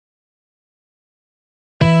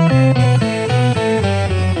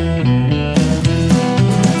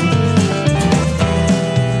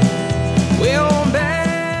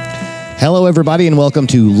Hello, everybody, and welcome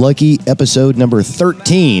to Lucky episode number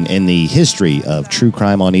 13 in the history of True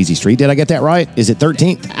Crime on Easy Street. Did I get that right? Is it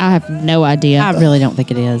 13th? I have no idea. I really don't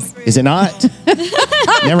think it is. Is it not?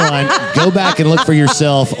 Never mind. Go back and look for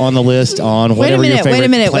yourself on the list on whatever your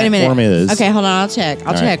favorite platform is. Okay, hold on. I'll check.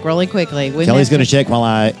 I'll check really quickly. Kelly's going to check while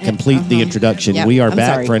I complete the introduction. Yep, we are I'm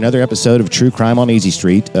back sorry. for another episode of True Crime on Easy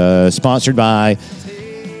Street, sponsored by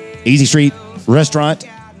Easy Street Restaurant,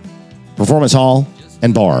 Performance Hall,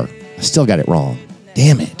 and Bar. I still got it wrong.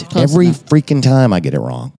 Damn it. Every freaking time I get it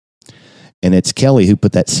wrong. And it's Kelly who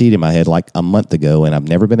put that seed in my head like a month ago, and I've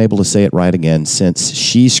never been able to say it right again since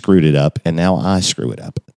she screwed it up, and now I screw it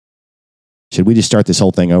up. Should we just start this whole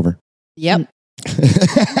thing over? Yep.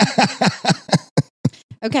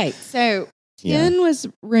 Okay, so 10 was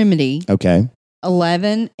Remedy. Okay.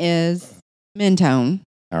 11 is Mentone.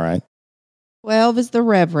 All right. 12 is the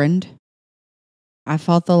Reverend. I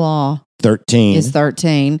Fought the Law 13 is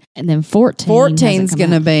 13. And then 14. 14 is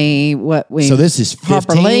going to be what we... So this is 15?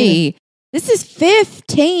 Harper Lee. This is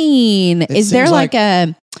 15. Is there like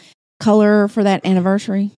a color for that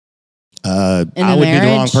anniversary? I would be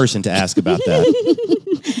the wrong person to ask about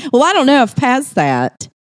that. Well, I don't know if past that,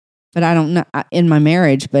 but I don't know in my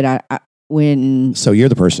marriage, but when... So you're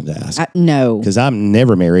the person to ask. No. Because I'm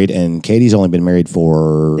never married, and Katie's only been married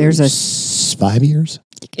for 5 years.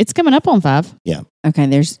 It's coming up on 5. Yeah. Okay,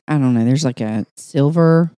 I don't know, there's like a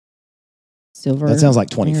silver. That sounds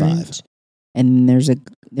like 25. marriage. And there's a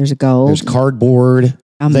gold. There's cardboard.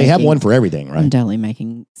 They have one for everything, right? I'm totally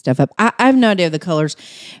making stuff up. I have no idea of the colors.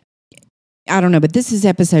 I don't know, but this is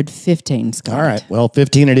episode 15, Scott. All right. Well,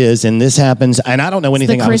 15 it is, and this happens, and I don't know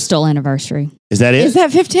anything. The crystal anniversary. Is that it? Is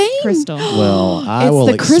that 15? Crystal. Well, I It's will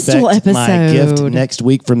the crystal expect my episode. gift next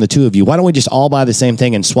week from the two of you. Why don't we just all buy the same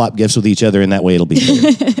thing and swap gifts with each other, and that way it'll be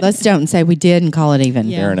clear. Let's don't say we did and call it even.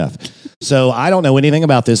 Yeah. Fair enough. So I don't know anything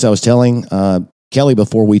about this. I was telling Kelly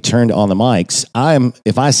before we turned on the mics.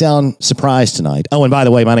 If I sound surprised tonight. Oh, and by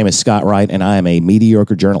the way, my name is Scott Wright, and I am a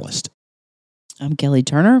mediocre journalist. I'm Kelly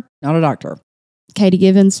Turner, not a doctor. Katie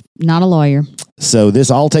Givens, not a lawyer. So this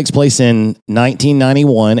all takes place in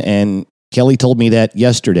 1991, and Kelly told me that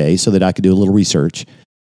yesterday so that I could do a little research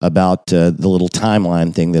about the little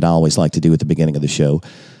timeline thing that I always like to do at the beginning of the show.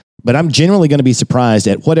 But I'm generally going to be surprised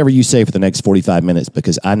at whatever you say for the next 45 minutes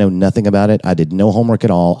because I know nothing about it. I did no homework at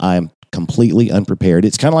all. I am completely unprepared.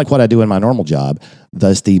 It's kind of like what I do in my normal job,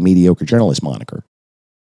 thus the mediocre journalist moniker.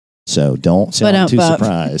 So don't sound too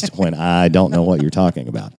surprised when I don't know what you're talking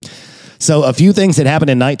about. So a few things that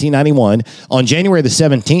happened in 1991. On January the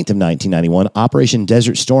 17th of 1991, Operation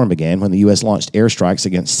Desert Storm began when the U.S. launched airstrikes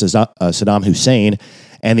against Saddam Hussein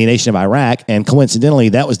and the nation of Iraq. And coincidentally,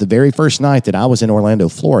 that was the very first night that I was in Orlando,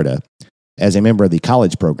 Florida, as a member of the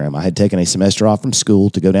college program. I had taken a semester off from school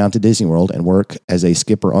to go down to Disney World and work as a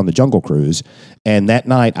skipper on the Jungle Cruise. And that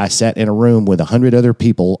night, I sat in a room with 100 other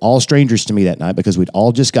people, all strangers to me that night because we'd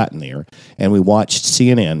all just gotten there, and we watched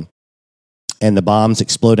CNN. And the bombs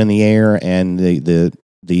explode in the air, and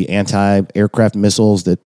the anti-aircraft missiles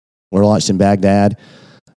that were launched in Baghdad.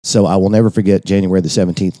 So I will never forget January the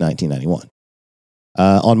 17th, 1991.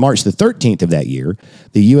 On March the 13th of that year,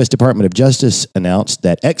 the U.S. Department of Justice announced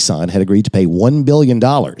that Exxon had agreed to pay $1 billion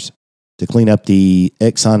to clean up the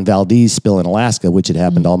Exxon Valdez spill in Alaska, which had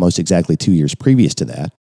happened almost exactly 2 years previous to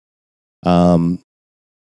that. On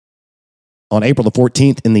April the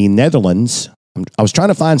 14th in the Netherlands, I was trying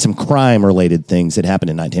to find some crime-related things that happened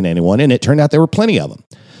in 1991, and it turned out there were plenty of them.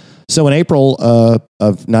 So in April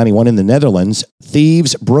of 91 in the Netherlands,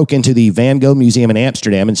 thieves broke into the Van Gogh Museum in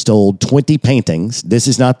Amsterdam and stole 20 paintings. This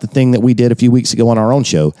is not the thing that we did a few weeks ago on our own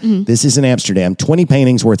show. Mm-hmm. This is in Amsterdam. 20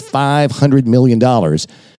 paintings worth $500 million.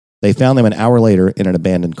 They found them an hour later in an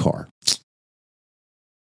abandoned car.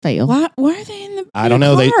 Fail. Why are they in the I don't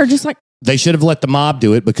know. They should have let the mob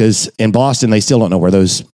do it because in Boston, they still don't know where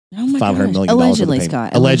those $500 million. Allegedly,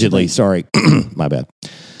 Scott. Allegedly, sorry. My bad.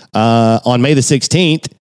 On May the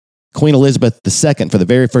 16th, Queen Elizabeth II, for the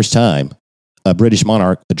very first time, a British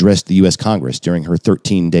monarch, addressed the U.S. Congress during her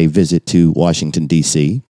 13-day visit to Washington,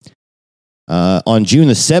 D.C. On June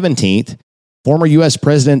the 17th, former U.S.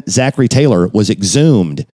 President Zachary Taylor was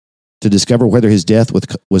exhumed to discover whether his death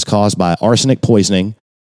was caused by arsenic poisoning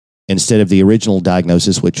instead of the original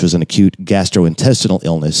diagnosis, which was an acute gastrointestinal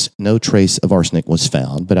illness. No trace of arsenic was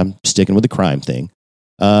found, but I'm sticking with the crime thing.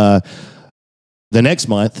 The next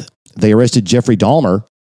month, they arrested Jeffrey Dahmer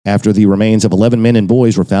after the remains of 11 men and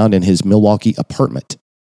boys were found in his Milwaukee apartment.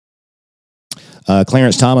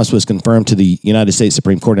 Clarence Thomas was confirmed to the United States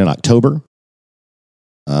Supreme Court in October.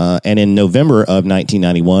 And in November of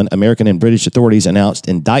 1991, American and British authorities announced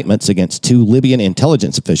indictments against 2 Libyan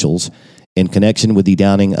intelligence officials in connection with the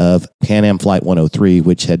downing of Pan Am Flight 103,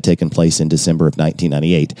 which had taken place in December of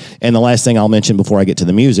 1998. And the last thing I'll mention before I get to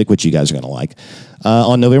the music, which you guys are going to like,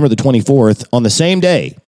 on November the 24th, on the same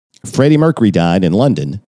day, Freddie Mercury died in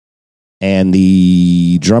London, and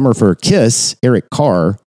the drummer for Kiss, Eric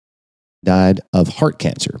Carr, died of heart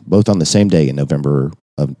cancer, both on the same day in November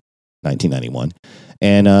of 1991.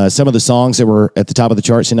 And some of the songs that were at the top of the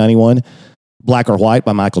charts in 91, Black or White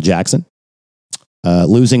by Michael Jackson,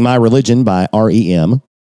 Losing My Religion by R.E.M.,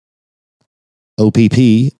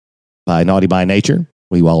 OPP by Naughty by Nature.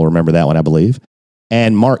 We all remember that one, I believe.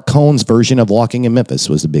 And Mark Cohn's version of Walking in Memphis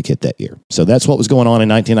was a big hit that year. So that's what was going on in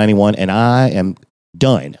 1991, and I am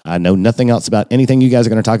done. I know nothing else about anything you guys are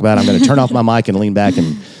going to talk about. I'm going to turn off my mic and lean back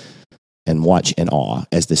and watch in awe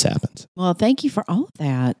as this happens. Well, thank you for all of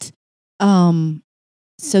that.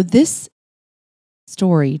 So this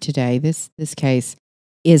story today, this case,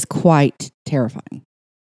 is quite terrifying.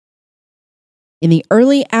 In the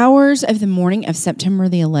early hours of the morning of September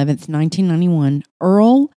the 11th, 1991,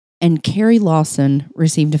 Earl and Carrie Lawson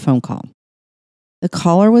received a phone call. The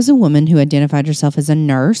caller was a woman who identified herself as a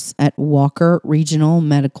nurse at Walker Regional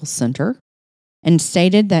Medical Center and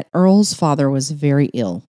stated that Earl's father was very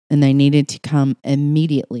ill and they needed to come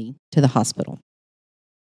immediately to the hospital.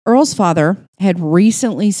 Earl's father had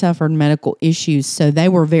recently suffered medical issues, so they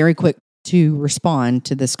were very quick to respond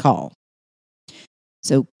to this call.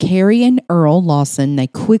 So Carrie and Earl Lawson, they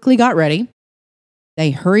quickly got ready.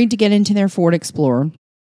 They hurried to get into their Ford Explorer,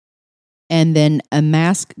 and then a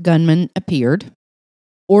masked gunman appeared,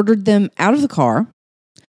 ordered them out of the car.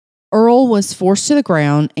 Earl was forced to the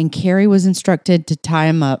ground, and Carrie was instructed to tie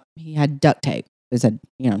him up. He had duct tape. They said,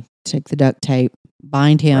 take the duct tape,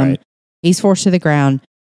 bind him. Right. He's forced to the ground.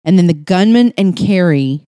 And then the gunman and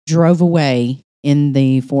Carrie drove away in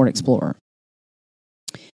the Ford Explorer.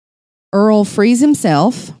 Earl frees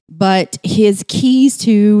himself, but his keys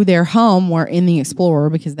to their home were in the Explorer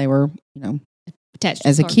because they were, attached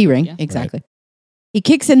as a key ring. Yeah. Exactly. Right. He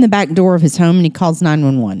kicks in the back door of his home and he calls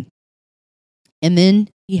 911. And then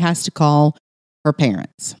he has to call her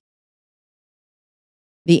parents.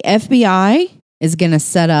 The FBI is going to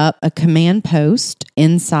set up a command post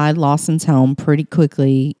inside Lawson's home pretty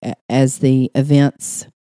quickly as the events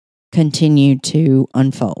continue to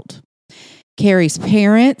unfold. Carrie's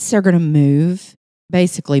parents are going to move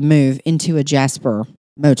into a Jasper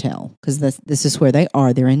motel because this is where they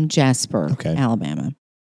are. They're in Jasper, Alabama.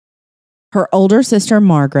 Her older sister,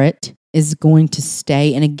 Margaret, is going to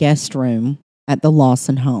stay in a guest room at the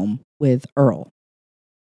Lawson home with Earl.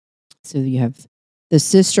 So you have the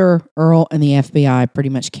sister, Earl, and the FBI pretty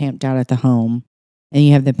much camped out at the home. And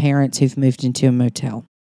you have the parents who've moved into a motel.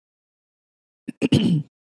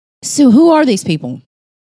 So who are these people?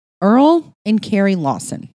 Earl and Carrie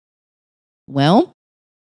Lawson. Well,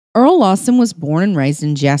 Earl Lawson was born and raised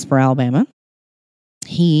in Jasper, Alabama.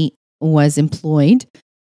 He was employed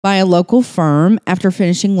by a local firm after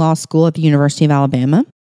finishing law school at the University of Alabama.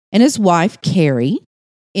 And his wife, Carrie,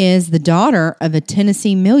 is the daughter of a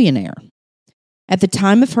Tennessee millionaire. At the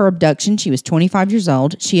time of her abduction, she was 25 years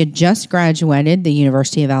old. She had just graduated the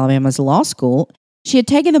University of Alabama's law school. She had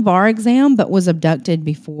taken the bar exam, but was abducted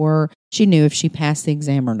before she knew if she passed the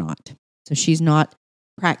exam or not. So she's not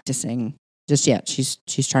practicing just yet.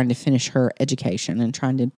 She's trying to finish her education and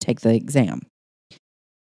trying to take the exam.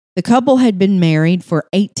 The couple had been married for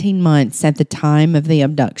 18 months at the time of the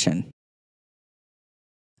abduction.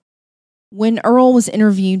 When Earl was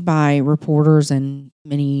interviewed by reporters and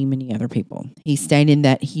many, many other people, he stated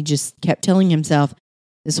that he just kept telling himself,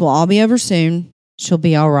 this will all be over soon. She'll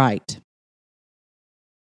be all right.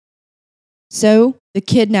 So the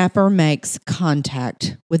kidnapper makes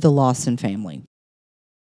contact with the Lawson family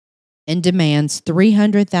and demands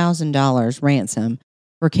 $300,000 ransom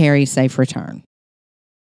for Carrie's safe return.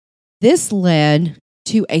 This led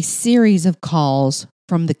to a series of calls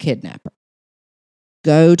from the kidnapper.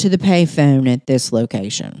 Go to the payphone at this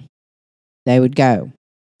location. They would go.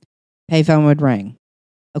 Payphone would ring.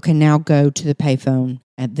 Okay, now go to the payphone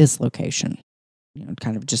at this location.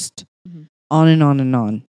 Kind of just on and on and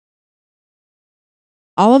on.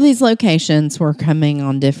 All of these locations were coming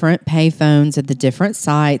on different payphones at the different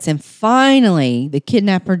sites. And finally, the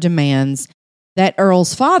kidnapper demands that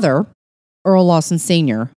Earl's father, Earl Lawson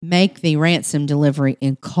Sr., make the ransom delivery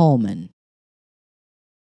in Coleman.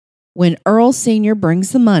 When Earl Sr.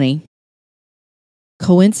 brings the money,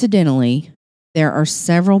 coincidentally, there are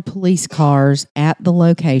several police cars at the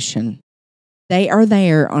location. They are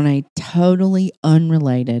there on a totally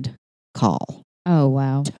unrelated call. Oh,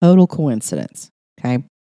 wow. Total coincidence. Okay.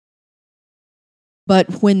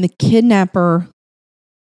 But when the kidnapper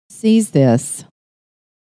sees this,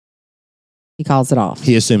 He calls it off.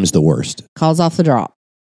 He assumes the worst. Calls off the drop.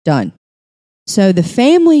 Done. So the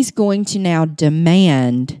family's going to now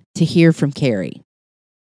demand to hear from Carrie.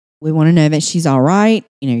 We want to know that she's all right.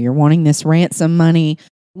 You're wanting this ransom money.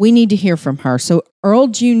 We need to hear from her. So Earl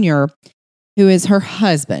Jr., who is her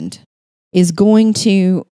husband, is going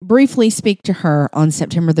to briefly speak to her on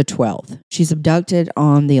September the 12th. She's abducted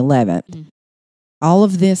on the 11th. Mm. All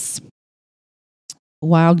of this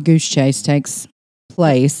wild goose chase takes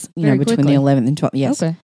place, Very between quickly. the 11th and 12th. Yes.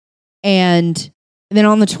 Okay. And then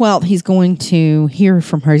on the 12th, he's going to hear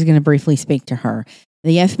from her. He's going to briefly speak to her.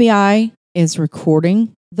 The FBI is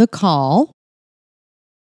recording the call,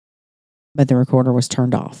 but the recorder was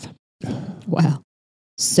turned off. Wow.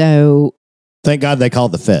 So Thank God they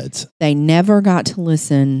called the feds. they never got to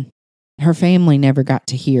listen. Her family never got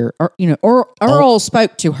to hear, or Earl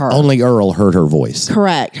spoke to her. Only Earl heard her voice.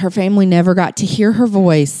 Correct. Her family never got to hear her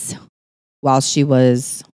voice while she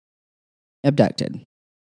was abducted.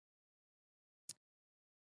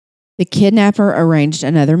 The kidnapper arranged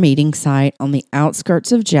another meeting site on the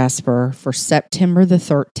outskirts of Jasper for September the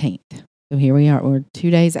 13th. So here we are. We're 2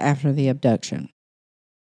 days after the abduction.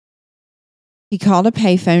 He called a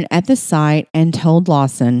payphone at the site and told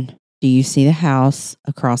Lawson, "Do you see the house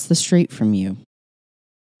across the street from you?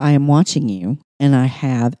 I am watching you, and I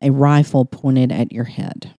have a rifle pointed at your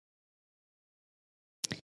head.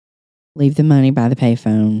 Leave the money by the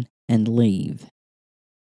payphone and leave."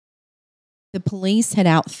 The police had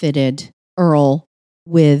outfitted Earl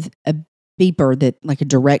with a beeper like a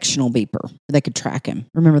directional beeper. They could track him.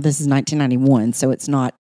 Remember, this is 1991, so it's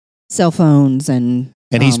not cell phones and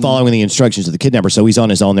He's following the instructions of the kidnapper, so he's on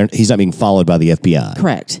his own there. He's not being followed by the FBI.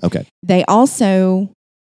 Correct. Okay. They also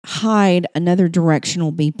hide another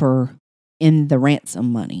directional beeper in the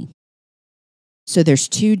ransom money. So there's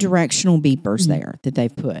 2 directional beepers there that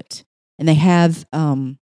they've put. And they have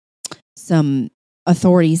some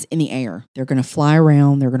authorities in the air. They're going to fly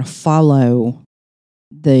around. They're going to follow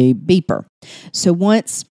the beeper. So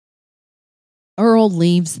once Earl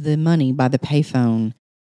leaves the money by the payphone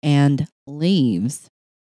and leaves,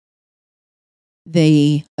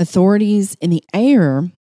 the authorities in the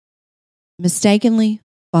air mistakenly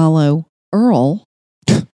follow Earl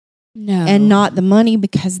No. and not the money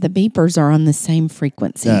because the beepers are on the same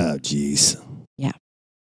frequency. Oh, jeez.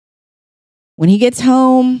 When he gets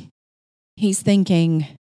home, he's thinking,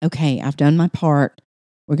 okay, I've done my part.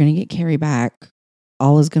 We're going to get Carrie back.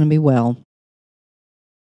 All is going to be well.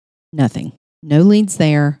 Nothing. No leads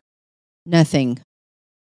there. Nothing.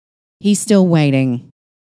 He's still waiting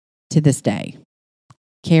to this day.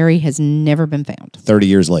 Carrie has never been found. 30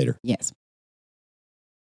 years later. Yes.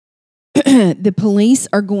 The police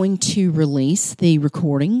are going to release the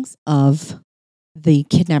recordings of the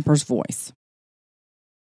kidnapper's voice.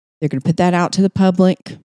 They're going to put that out to the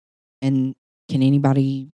public. And can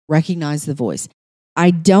anybody recognize the voice?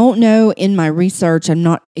 I don't know in my research. I'm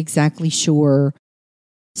not exactly sure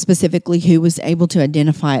specifically who was able to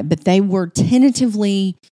identify it, but they were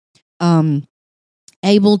tentatively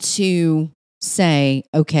able to say,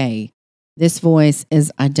 okay, this voice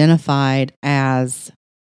is identified as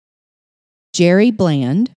Jerry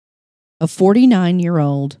Bland, a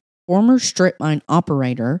 49-year-old former strip mine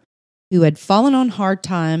operator who had fallen on hard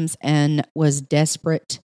times and was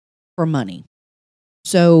desperate for money.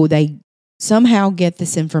 So they somehow get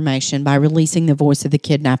this information by releasing the voice of the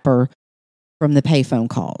kidnapper from the payphone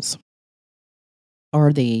calls,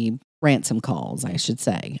 or the ransom calls, I should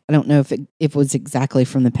say. I don't know if it was exactly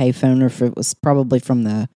from the payphone or if it was probably from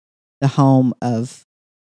the home of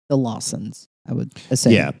the Lawsons, I would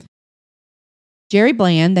assume. Yeah. Jerry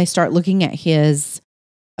Bland, they start looking at his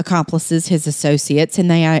accomplices, his associates,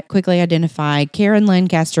 and they quickly identified Karen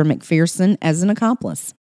Lancaster McPherson as an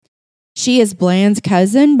accomplice. She is Bland's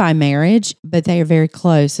cousin by marriage, but they are very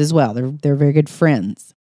close as well. They're very good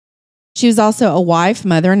friends. She was also a wife,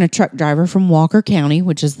 mother, and a truck driver from Walker County,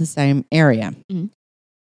 which is the same area. Mm.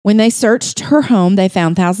 When they searched her home, they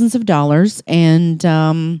found thousands of dollars, and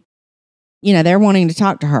they're wanting to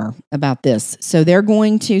talk to her about this. So they're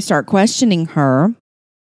going to start questioning her,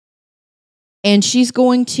 and she's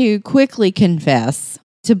going to quickly confess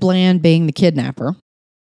to Bland being the kidnapper.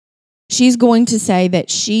 She's going to say that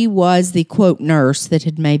she was the, quote, nurse that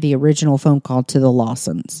had made the original phone call to the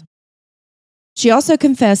Lawsons. She also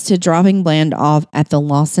confessed to dropping Bland off at the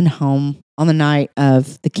Lawson home on the night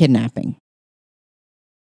of the kidnapping.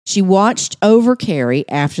 She watched over Carrie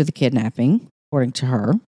after the kidnapping, according to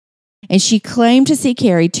her, and she claimed to see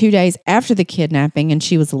Carrie 2 days after the kidnapping, and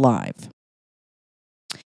she was alive.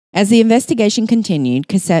 As the investigation continued,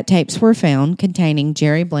 cassette tapes were found containing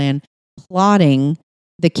Jerry Bland plotting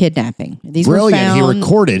the kidnapping. These Brilliant. were found, He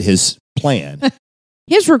recorded his plan.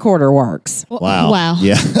 His recorder works. Wow. Wow.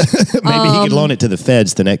 Yeah. Maybe he could loan it to the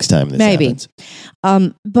feds the next time this happens.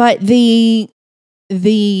 But the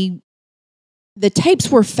tapes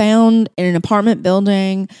were found in an apartment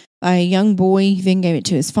building by a young boy. He then gave it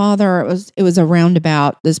to his father. It was a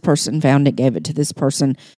roundabout. This person found it, gave it to this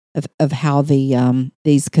person of how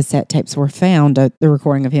these cassette tapes were found. The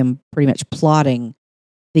recording of him pretty much plotting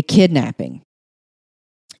the kidnapping.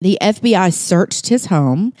 The FBI searched his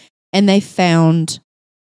home and they found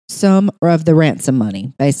some of the ransom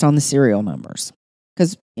money based on the serial numbers.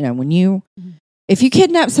 Because, if you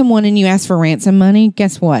kidnap someone and you ask for ransom money,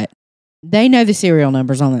 guess what? They know the serial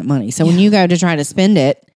numbers on that money. So when you go to try to spend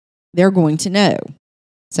it, they're going to know.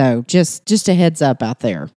 So just a heads up out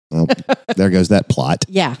there. Well, there goes that plot.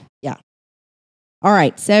 Yeah. All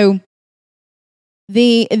right. So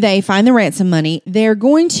they find the ransom money. They're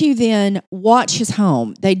going to then watch his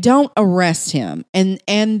home. They don't arrest him.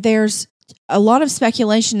 And there's a lot of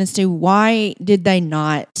speculation as to why did they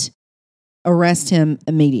not arrest him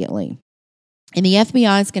immediately. And the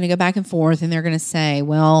FBI is going to go back and forth, and they're going to say,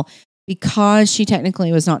 well, because she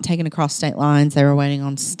technically was not taken across state lines, they were waiting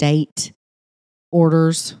on state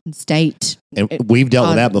orders and state. And we've dealt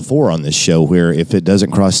with that before on this show, where if it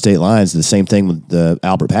doesn't cross state lines, the same thing with the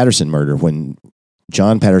Albert Patterson murder. When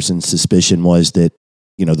John Patterson's suspicion was that,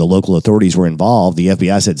 the local authorities were involved, the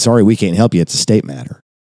FBI said, sorry, we can't help you. It's a state matter.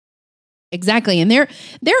 Exactly. And they're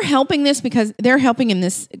helping this because they're helping in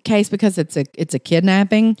this case because it's a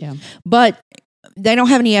kidnapping. Yeah. But they don't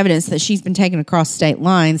have any evidence that she's been taken across state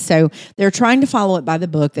lines. So they're trying to follow it by the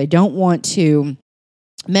book. They don't want to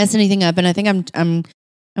mess anything up. And I think I'm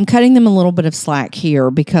cutting them a little bit of slack here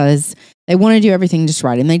because they want to do everything just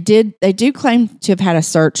right. And they do claim to have had a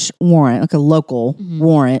search warrant, like a local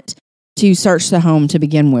warrant, to search the home to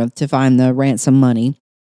begin with to find the ransom money.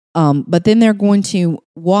 But then they're going to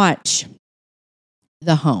watch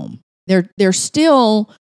the home. They're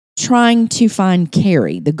still trying to find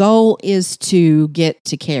Carrie. The goal is to get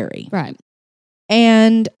to Carrie. Right.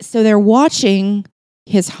 And so they're watching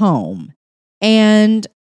his home. And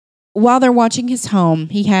while they're watching his home,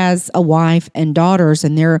 he has a wife and daughters,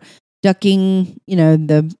 and they're ducking,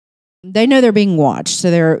 they know they're being watched.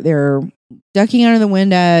 So they're ducking under the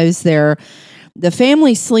windows. The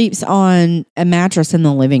family sleeps on a mattress in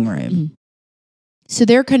the living room. Mm-hmm. So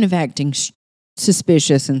they're kind of acting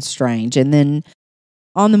suspicious and strange. And then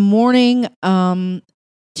on the morning,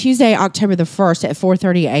 Tuesday, October the 1st at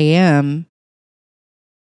 4:30 a.m.,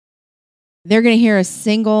 they're going to hear a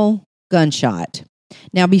single gunshot.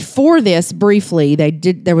 Now, before this, briefly,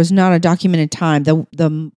 there was not a documented time.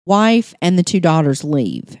 The wife and the two daughters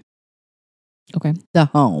leave. Okay. The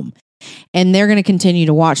home. And they're going to continue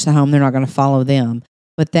to watch the home. They're not going to follow them.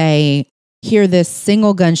 But they hear this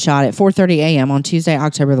single gunshot at 4:30 a.m. on Tuesday,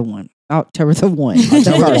 October the 1. October the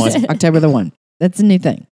 1. That's a new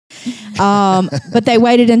thing. But they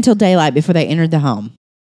waited until daylight before they entered the home.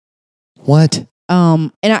 What?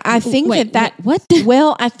 And I think what?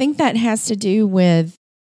 Well, I think that has to do with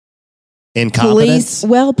incompetence.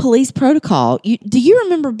 Police protocol. Do you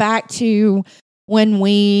remember back to when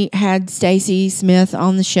we had Stacy Smith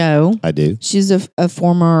on the show? I do. She's a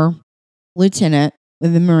former lieutenant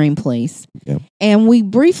with the Marine Police. Yeah. And we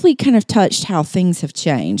briefly kind of touched how things have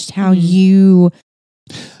changed. How you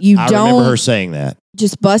I don't remember her saying that.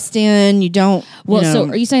 Just bust in. You don't. So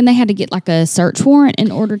are you saying they had to get like a search warrant in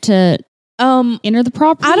order to enter the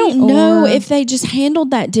property? I don't know if they just handled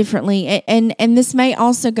that differently. And this may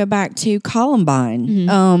also go back to Columbine.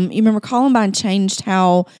 Mm-hmm. You remember Columbine changed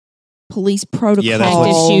how police protocol. Yeah,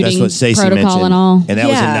 that's what Stacey mentioned. And all. And that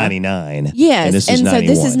was in 99. Yes. And so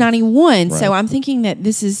this is 91. Right. So I'm thinking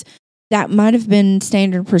that might have been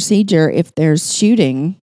standard procedure if there's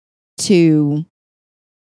shooting to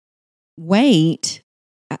wait.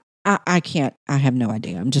 I can't, I have no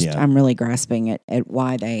idea. I'm really grasping at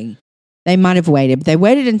why they might have waited. But they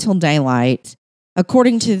waited until daylight.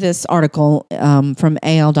 According to this article from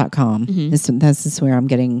AL.com, this is where I'm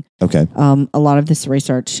getting a lot of this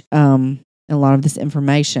research, a lot of this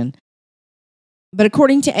information. But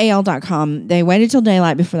according to AL.com, they waited till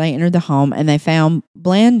daylight before they entered the home, and they found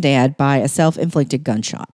Bland dead by a self-inflicted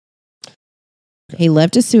gunshot. He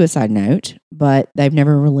left a suicide note, but they've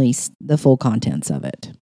never released the full contents of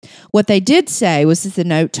it. What they did say was that the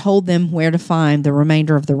note told them where to find the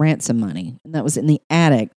remainder of the ransom money, and that was in the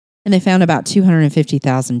attic. And they found about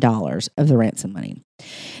 $250,000 of the ransom money.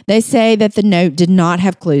 They say that the note did not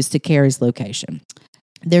have clues to Carrie's location.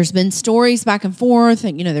 There's been stories back and forth,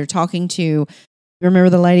 and they're talking to.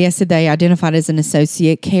 Remember the lady I said they identified as an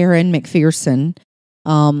associate, Karen McPherson.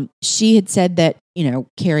 She had said that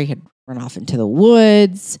Carrie had run off into the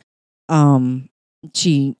woods.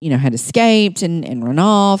 she, had escaped and run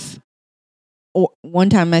off. Or one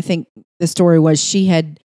time, I think the story was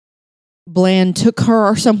Bland took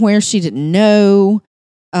her somewhere she didn't know.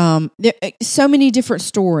 There so many different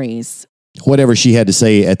stories. Whatever she had to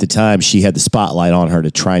say at the time, she had the spotlight on her to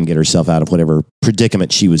try and get herself out of whatever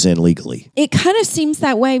predicament she was in legally. It kind of seems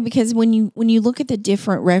that way because when you look at the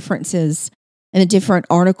different references and the different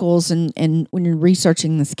articles and when you're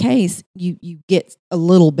researching this case, you get a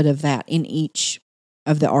little bit of that in each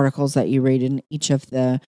of the articles that you read, in each of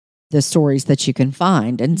the stories that you can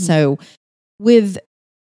find. And so with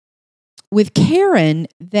Karen,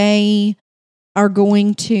 they are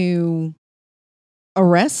going to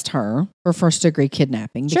arrest her for first-degree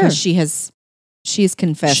kidnapping because she has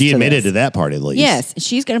confessed. She admitted to to that part at least. Yes,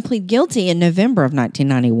 she's going to plead guilty in November of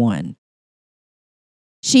 1991.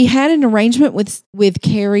 She had an arrangement with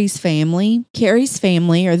Carrie's family. Carrie's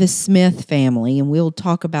family are the Smith family, and we'll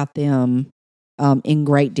talk about them in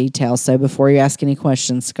great detail. So before you ask any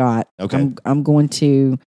questions, Scott, okay, I'm going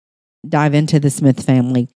to dive into the Smith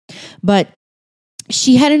family. But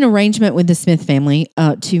she had an arrangement with the Smith family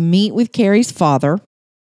to meet with Carrie's father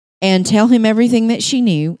and tell him everything that she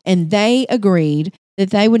knew, and they agreed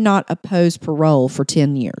that they would not oppose parole for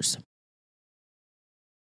 10 years.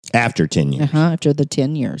 After 10 years. After the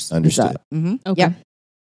 10 years. Understood. Mm-hmm. Okay. Yep.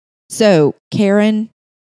 So Karen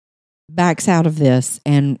backs out of this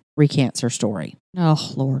and recants her story.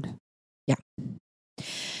 Oh, Lord. Yeah.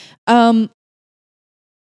 The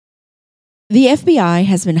FBI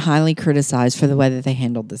has been highly criticized for the way that they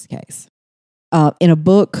handled this case. In a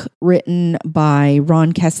book written by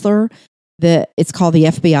Ron Kessler, it's called The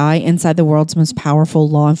FBI, Inside the World's Most Powerful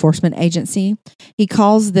Law Enforcement Agency. He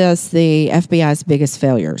calls this the FBI's biggest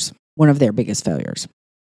failures, one of their biggest failures.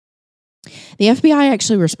 The FBI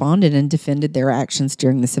actually responded and defended their actions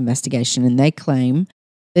during this investigation, and they claim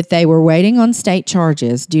that they were waiting on state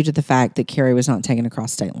charges due to the fact that Carrie was not taken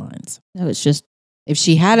across state lines. No, it's just if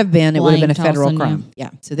she had have been, it would have been a federal Blame crime.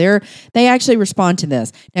 Yeah. So they actually respond to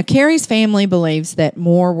this. Now, Carrie's family believes that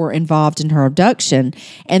more were involved in her abduction,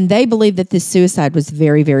 and they believe that this suicide was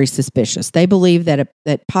very, very suspicious. They believe that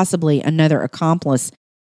possibly another accomplice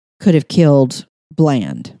could have killed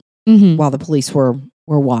Bland while the police were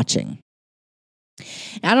watching.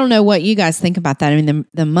 I don't know what you guys think about that. I mean,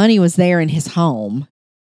 the money was there in his home.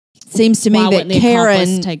 It seems to me that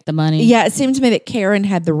Karen take the money. Yeah, it seems to me that Karen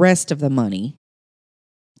had the rest of the money.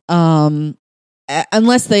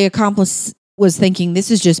 Unless the accomplice was thinking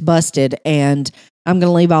this is just busted and I'm going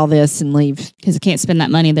to leave all this and leave because it can't spend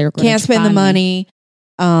that money. Can't spend the money.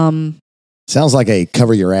 Sounds like a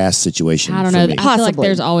cover your ass situation. I don't know. I feel like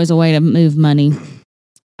there's always a way to move money.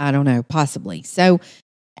 I don't know. Possibly. So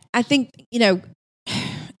I think,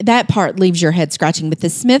 that part leaves your head scratching, but the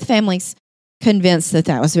Smith family's convinced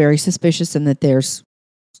that was very suspicious and that there's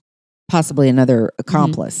possibly another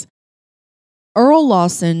accomplice. Earl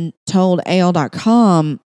Lawson told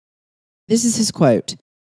AL.com, this is his quote,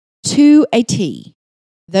 "To a T,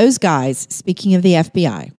 those guys, speaking of the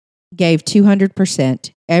FBI, gave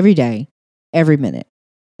 200% every day, every minute.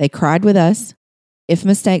 They cried with us. If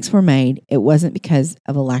mistakes were made, it wasn't because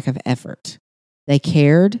of a lack of effort. They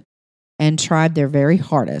cared and tried their very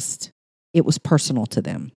hardest. It was personal to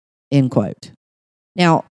them," end quote.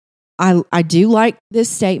 Now, I do like this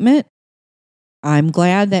statement. I'm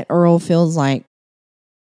glad that Earl feels like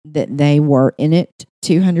that they were in it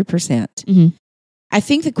 200%. I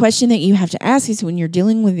think the question that you have to ask is when you're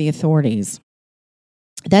dealing with the authorities,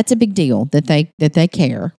 that's a big deal that they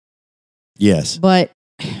care. Yes. But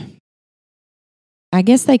I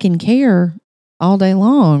guess they can care all day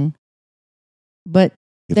long. But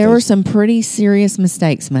there were some pretty serious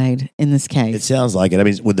mistakes made in this case. It sounds like it. I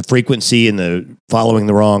mean, with the frequency and the following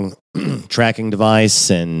the wrong tracking device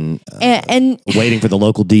and waiting for the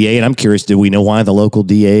local DA. And I'm curious, do we know why the local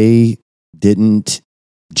DA didn't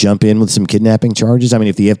jump in with some kidnapping charges? I mean,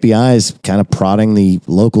 if the FBI is kind of prodding the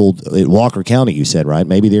local Walker County, you said, right?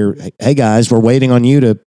 Maybe they're, hey guys, we're waiting on you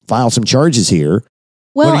to file some charges here.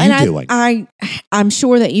 Well, what are you doing? I'm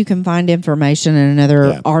sure that you can find information in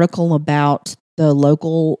another article about the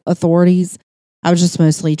local authorities. I was just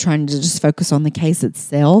mostly trying to just focus on the case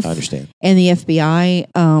itself. I understand. And the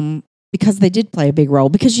FBI, because they did play a big role.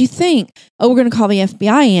 Because you think, we're going to call the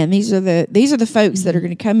FBI in. These are the folks that are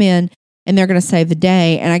going to come in and they're going to save the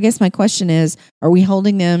day. And I guess my question is, are we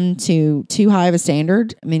holding them to too high of a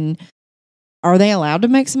standard? I mean, are they allowed to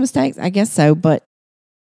make some mistakes? I guess so, but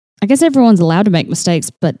I guess everyone's allowed to make mistakes,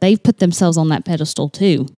 but they've put themselves on that pedestal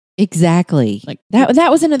too. Exactly. Like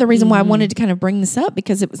that was another reason why I wanted to kind of bring this up,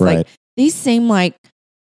 because it was like, these seem like,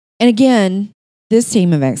 and again, this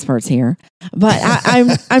team of experts here, but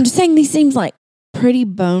I'm just saying these seems like pretty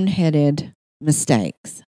boneheaded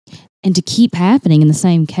mistakes. And to keep happening in the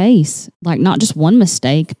same case, like not just one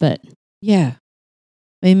mistake, but Yeah.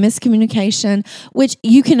 I mean, miscommunication, which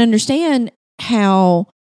you can understand how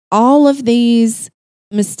all of these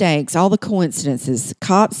mistakes, all the coincidences,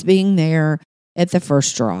 cops being there at the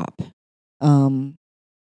first drop,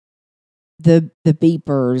 the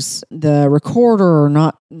beepers, the recorder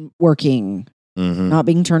not working, not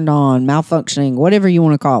being turned on, malfunctioning, whatever you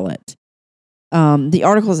want to call it. The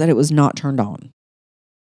article said it was not turned on.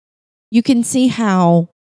 You can see how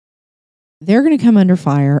they're going to come under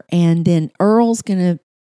fire, and then Earl's going to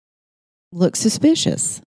look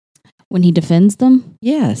suspicious when he defends them.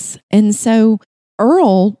 Yes. And so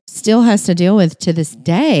Earl still has to deal with to this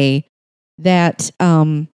day that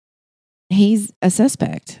he's a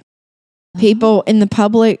suspect. People in the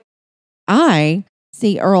public eye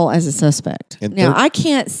see Earl as a suspect. And now, I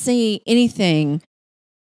can't see anything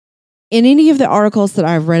in any of the articles that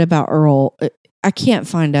I've read about Earl. I can't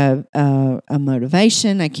find a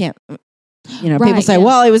motivation. I can't, people Right, say, yeah.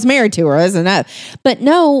 well, he was married to her, isn't that? But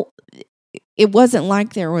no, it wasn't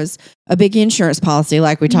like there was a big insurance policy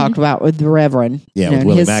like we talked about with the Reverend. Yeah, you know, with and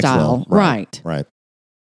Willie his Maxwell. style. Right. Right.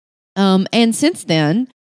 And since then,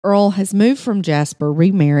 Earl has moved from Jasper,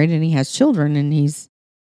 remarried, and he has children, and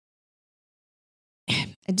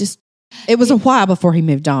it was a while before he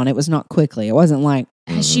moved on. It was not quickly. It wasn't like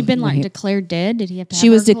Has she been like Mhm. declared dead? Did he have to? she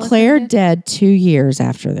have was her collected declared dead 2 years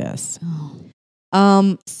after this.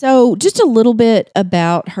 Oh. So just a little bit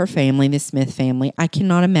about her family, the Smith family. I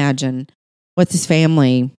cannot imagine what this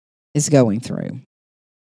family is going through.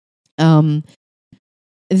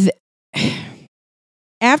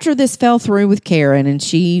 After this fell through with Karen and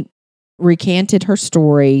she recanted her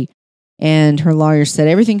story, and her lawyer said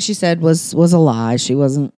everything she said was a lie. She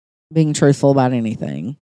wasn't being truthful about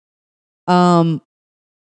anything.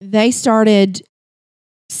 They started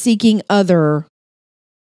seeking other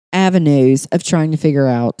avenues of trying to figure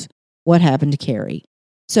out what happened to Carrie.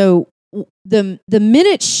 So the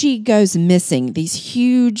minute she goes missing, these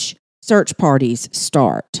huge search parties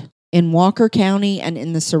start in Walker County and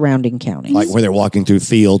in the surrounding counties. Like where they're walking through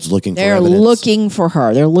fields looking for They're evidence. looking for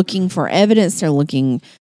her. They're looking for evidence. They're looking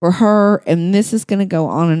for her. And this is going to go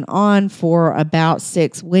on and on for about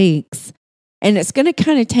 6 weeks. And it's going to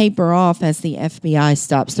kind of taper off as the FBI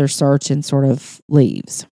stops their search and sort of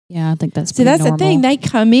leaves. Yeah, I think that's See, that's normal. the thing. They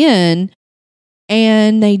come in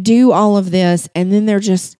and they do all of this, and then they're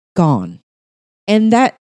just gone. And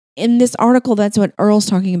that in this article, that's what Earl's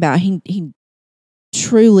talking about. He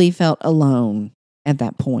truly felt alone at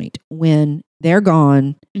that point when they're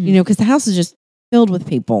gone, Mhm. because the house is just filled with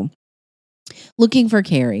people looking for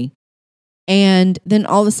Carrie. And then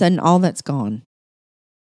all of a sudden, all that's gone.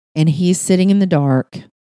 And he's sitting in the dark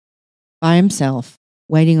by himself,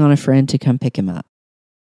 waiting on a friend to come pick him up.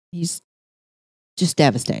 He's just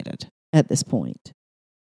devastated at this point.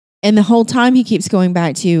 And the whole time he keeps going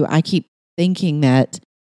back to, I keep thinking that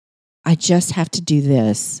I just have to do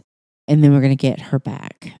this and then we're going to get her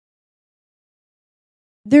back.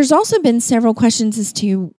 There's also been several questions as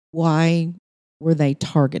to why were they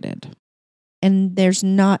targeted? And there's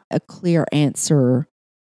not a clear answer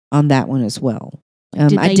on that one as well. Did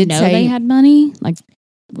they know they had money? Like,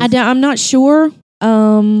 I'm not sure.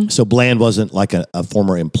 So Bland wasn't like a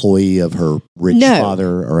former employee of her rich No.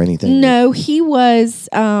 father or anything? No, he was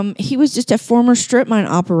just a former strip mine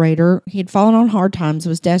operator. He had fallen on hard times,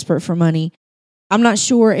 was desperate for money. I'm not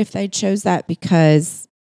sure if they chose that because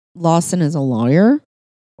Lawson is a lawyer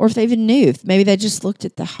or if they even knew. Maybe they just looked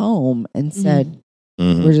at the home and said,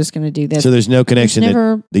 Mhm. we're just going to do this. So there's no connection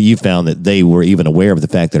that you found that they were even aware of the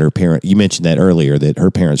fact that her parent, you mentioned that earlier, that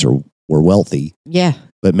her parents were wealthy, Yeah.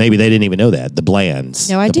 but maybe they didn't even know that. The Blands.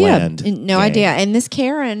 No the idea. Bland No gang. idea. And this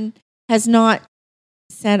Karen has not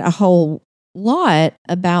said a whole lot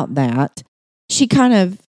about that. She kind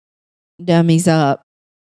of dummies up,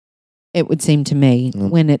 it would seem to me,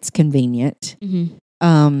 when it's convenient. mhm.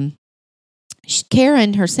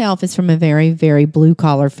 Karen herself is from a very, very blue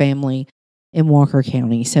collar family in Walker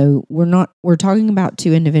County. So we're talking about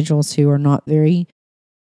two individuals who are not very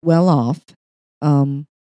well off, on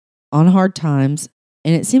hard times.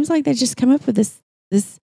 And it seems like they just come up with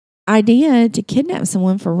this idea to kidnap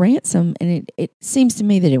someone for ransom. And it seems to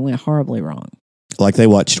me that it went horribly wrong. Like they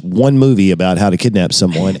watched one movie about how to kidnap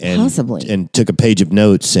someone and Possibly. and took a page of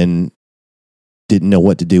notes and didn't know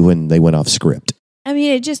what to do when they went off script. I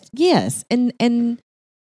mean, it just, yes. And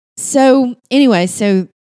so anyway, so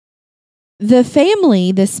the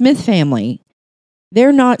family, the Smith family,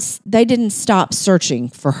 they didn't stop searching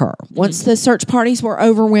for her. Once the search parties were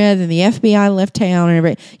over with and the FBI left town and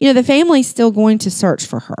everything, the family's still going to search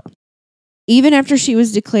for her. Even after she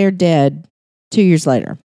was declared dead 2 years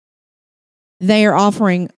later. They are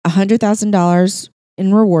offering $100,000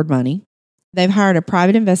 in reward money. They've hired a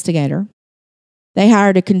private investigator. They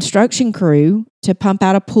hired a construction crew to pump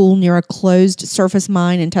out a pool near a closed surface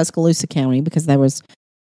mine in Tuscaloosa County because there was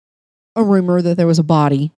a rumor that there was a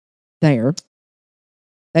body there.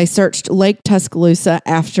 They searched Lake Tuscaloosa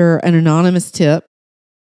after an anonymous tip.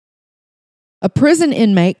 A prison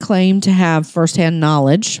inmate claimed to have firsthand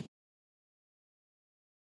knowledge.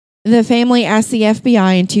 The family asked the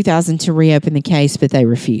FBI in 2000 to reopen the case, but they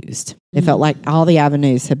refused. They felt like all the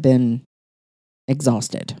avenues had been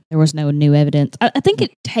exhausted. There was no new evidence. I think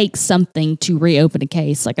it takes something to reopen a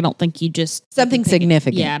case. Like, I don't think you just... Something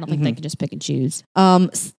significant. I don't think they can just pick and choose.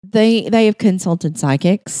 They have consulted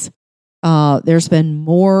psychics. There's been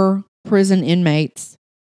more prison inmates.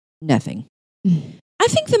 Nothing. I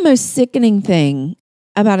think the most sickening thing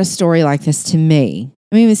about a story like this to me,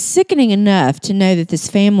 it was sickening enough to know that this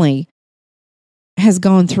family has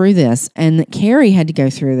gone through this and that Carrie had to go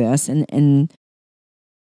through this and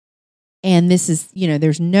this is,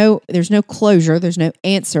 there's no closure, there's no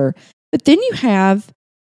answer. But then you have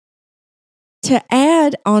to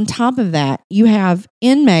add on top of that, you have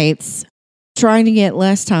inmates trying to get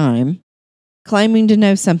less time, claiming to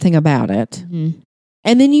know something about it. Mm-hmm.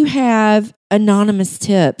 And then you have anonymous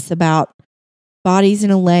tips about bodies in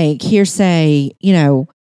a lake, hearsay, do you know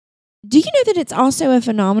that it's also a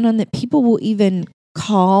phenomenon that people will even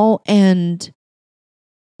call and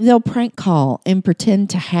they'll prank call and pretend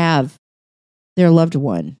to have their loved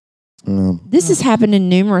one. This has happened in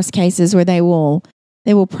numerous cases where they will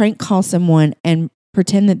prank call someone and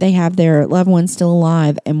pretend that they have their loved one still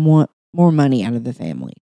alive and want more money out of the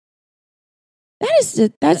family.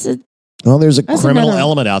 There's a criminal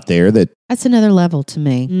element out there that's another level to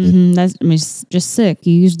me. Mm-hmm. It's just sick.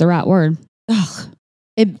 You used the right word. Ugh,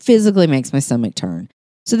 it physically makes my stomach turn.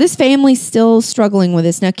 So this family's still struggling with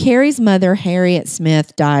this. Now, Carrie's mother, Harriet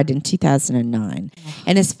Smith, died in 2009.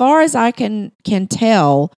 And as far as I can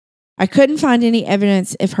tell, I couldn't find any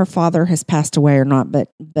evidence if her father has passed away or not. But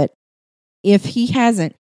if he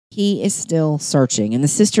hasn't, he is still searching. And the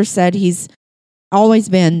sister said he's always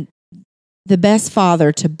been the best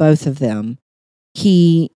father to both of them.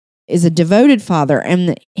 He is a devoted father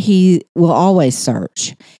and he will always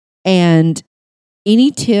search. And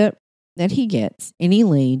any tip that he gets, any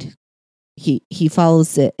lead, he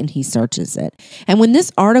follows it and he searches it. And when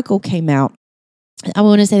this article came out, I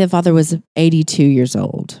want to say the father was 82 years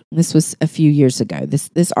old. This was a few years ago.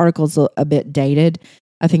 This article's a bit dated.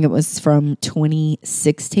 I think it was from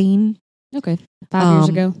 2016. Okay. 5 years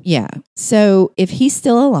ago. Yeah. So if he's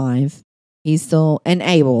still alive, he's still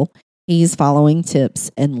able, he's following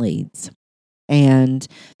tips and leads. And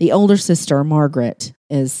the older sister, Margaret,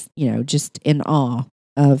 is, just in awe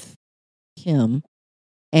of him.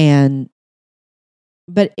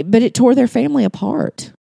 But it tore their family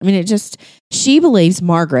apart. I mean, she believes,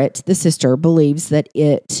 Margaret, the sister, believes that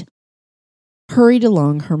it hurried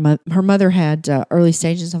along. Her mother had early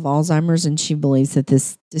stages of Alzheimer's, and she believes that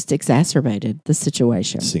this just exacerbated the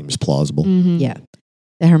situation. Seems plausible. Mm-hmm. Yeah.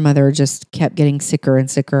 That her mother just kept getting sicker and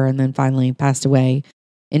sicker and then finally passed away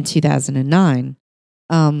in 2009.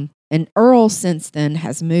 And Earl since then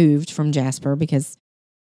has moved from Jasper because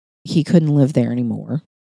he couldn't live there anymore.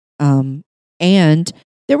 And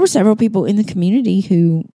there were several people in the community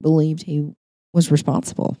who believed he was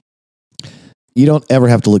responsible. You don't ever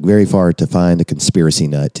have to look very far to find a conspiracy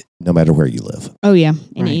nut, no matter where you live. Oh, yeah.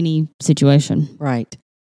 In Right. any situation. Right.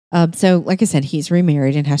 So, like I said, he's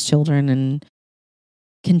remarried and has children and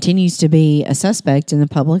continues to be a suspect in the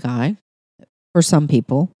public eye for some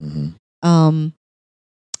people. Mm-hmm.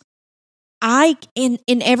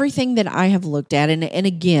 In everything that I have looked at, and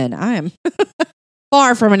again, I am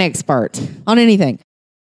far from an expert on anything.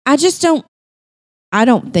 I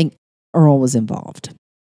don't think Earl was involved.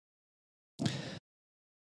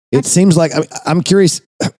 It seems like, I'm curious,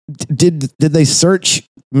 did they search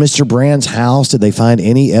Mr. Brand's house? Did they find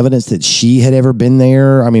any evidence that she had ever been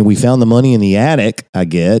there? I mean, we found the money in the attic, I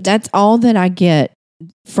get. That's all that I get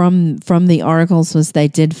from the articles was they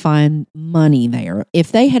did find money there.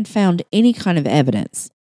 If they had found any kind of evidence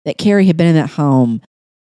that Carrie had been in that home,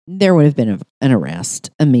 there would have been an arrest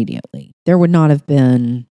immediately. There would not have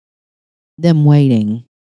been them waiting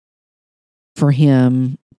for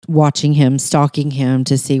him watching him, stalking him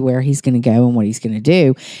to see where he's going to go and what he's going to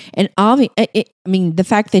do. And the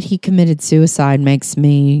fact that he committed suicide makes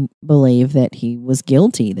me believe that he was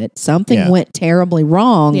guilty, that something went terribly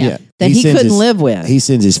wrong that he couldn't live with. He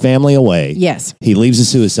sends his family away. Yes. He leaves a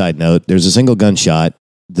suicide note. There's a single gunshot.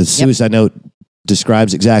 The suicide note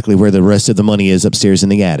describes exactly where the rest of the money is upstairs in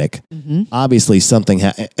the attic. Mm-hmm. Obviously,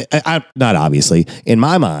 not obviously, in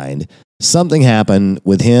my mind, something happened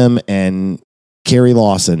with him and Carrie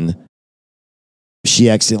Lawson. She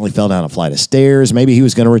accidentally fell down a flight of stairs. Maybe he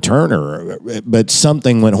was going to return her, but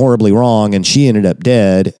something went horribly wrong and she ended up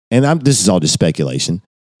dead. And this is all just speculation.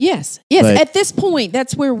 Yes. But at this point,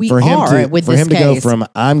 that's where we for him are with for this him to case. go from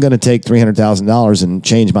I'm going to take $300,000 and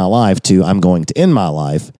change my life to I'm going to end my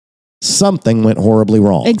life. Something went horribly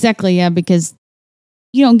wrong. Exactly, yeah, because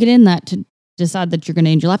you don't get in that to decide that you're going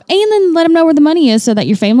to end your life. And then let them know where the money is so that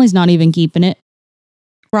your family's not even keeping it.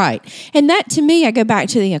 Right. And that, to me, I go back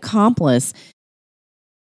to the accomplice.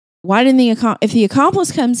 Why didn't if the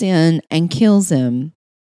accomplice comes in and kills him,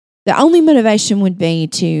 the only motivation would be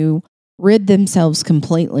to rid themselves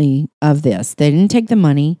completely of this. They didn't take the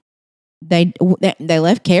money. They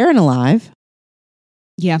left Karen alive.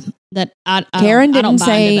 Yeah, that Karen I don't didn't buy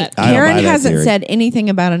say. into that. Karen hasn't said anything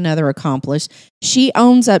about another accomplice. She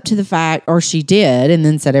owns up to the fact, or she did, and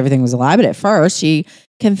then said everything was a lie. But at first, she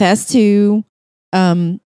confessed to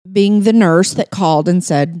being the nurse that called and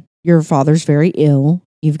said, "Your father's very ill.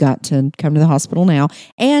 You've got to come to the hospital now,"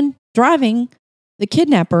 and driving the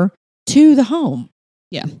kidnapper to the home.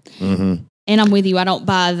 Yeah. Mm-hmm. And I'm with you. I don't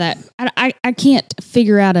buy that. I can't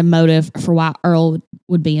figure out a motive for why Earl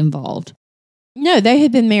would be involved. No, they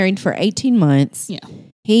had been married for 18 months. Yeah.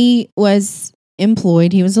 He was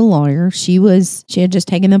employed. He was a lawyer. She had just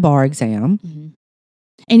taken the bar exam. Mm-hmm.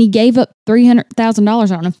 And he gave up $300,000. I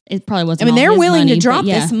don't know if it probably wasn't. I mean, they're willing money, to drop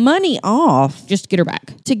this money off just to get her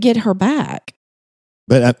back. to get her back.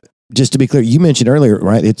 But just to be clear, you mentioned earlier,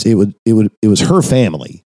 right? It was her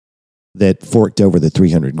family that forked over the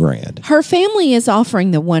 $300,000. Her family is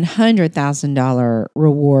offering the $100,000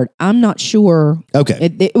 reward. I'm not sure.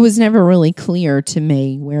 Okay. It was never really clear to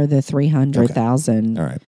me where the $300,000 All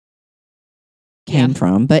right. came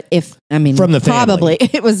from. But from the family. probably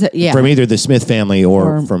it was From either the Smith family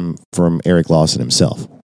or from Eric Lawson himself.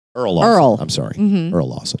 Earl Lawson. I'm sorry. Mhm. Earl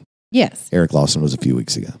Lawson. Yes. Eric Lawson was a few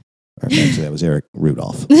weeks ago. Or actually, that was Eric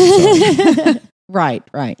Rudolph. Sorry. Right.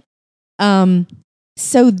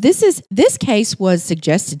 So this case was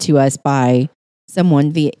suggested to us by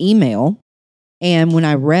someone via email, and when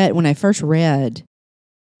I first read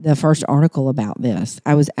the first article about this,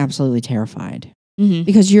 I was absolutely terrified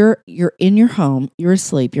because you're in your home, you're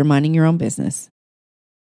asleep, you're minding your own business,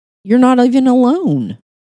 you're not even alone.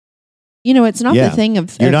 It's not the thing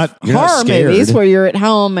of you're not horror movies where you're at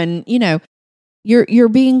home and you're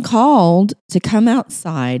being called to come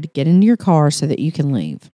outside, get into your car so that you can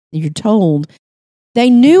leave. You're told. They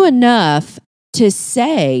knew enough to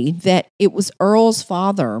say that it was Earl's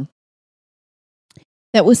father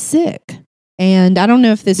that was sick. And I don't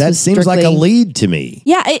know if this that was seems like a lead to me.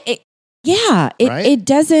 Yeah, Right? it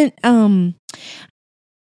doesn't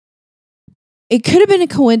it could have been a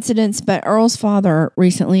coincidence, but Earl's father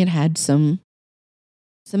recently had some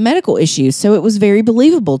medical issues, so it was very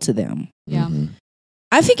believable to them. Yeah. Mm-hmm.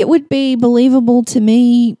 I think it would be believable to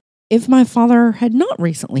me if my father had not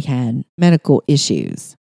recently had medical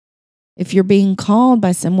issues. If you're being called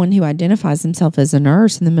by someone who identifies himself as a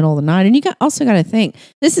nurse in the middle of the night, and you also got to think,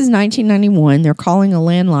 this is 1991. They're calling a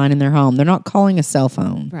landline in their home. They're not calling a cell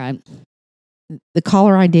phone. Right. The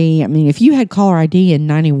caller ID, if you had caller ID in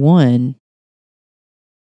 91.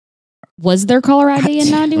 Was there caller ID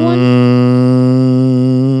in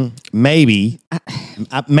 91? Maybe.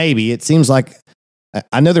 Maybe. It seems like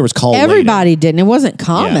I know there was call Everybody didn't. It wasn't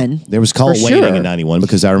common. Yeah, there was call waiting in 91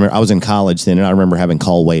 because I remember I was in college then and I remember having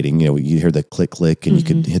call waiting. You hear the click and you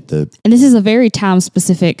could hit the. And this is a very time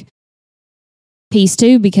specific piece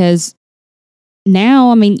too, because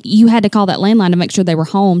now, you had to call that landline to make sure they were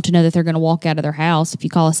home to know that they're going to walk out of their house. If you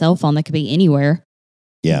call a cell phone, they could be anywhere.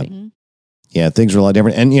 Yeah. Mm-hmm. Yeah, things were a lot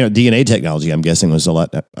different. And, DNA technology, I'm guessing, was a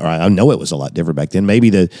lot, or I know it was a lot different back then. Maybe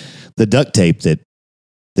the duct tape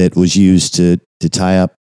that was used to tie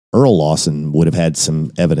up Earl Lawson would have had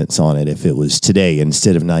some evidence on it if it was today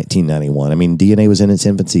instead of 1991. DNA was in its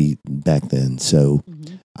infancy back then. So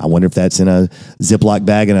I wonder if that's in a Ziploc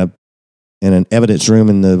bag in an evidence room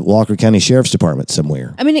in the Walker County Sheriff's Department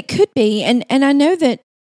somewhere. It could be. And I know that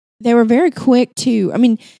they were very quick to,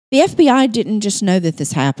 the FBI didn't just know that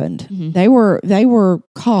this happened. Mm-hmm. They were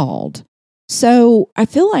called. So I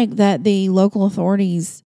feel like that the local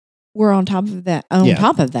authorities were on top of that. On Yeah.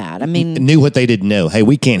 top of that, I mean, Knew what they didn't know. Hey,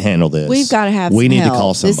 we can't handle this. we've got to have. We some need to help.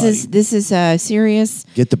 call somebody. This is a serious.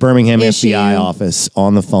 Get the Birmingham issue. FBI office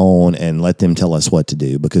on the phone and let them tell us what to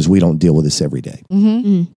do because we don't deal with this every day.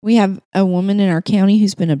 Mm-hmm. We have a woman in our county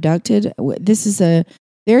who's been abducted. This is a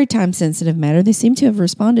very time sensitive matter. They seem to have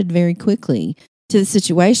responded very quickly to the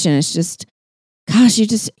situation. It's just, gosh,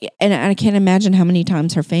 and I can't imagine how many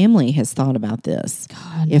times her family has thought about this.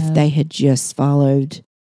 God, If no. they had just followed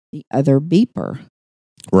the other beeper.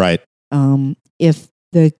 Right. If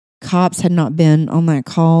the cops had not been on that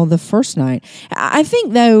call the first night. I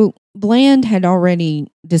think, though, Bland had already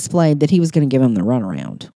displayed that he was going to give them the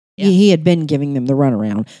runaround. Yeah. He had been giving them the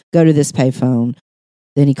runaround. Go to this payphone.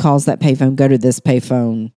 Then he calls that payphone. Go to this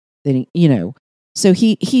payphone. Then, so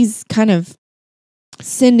he's kind of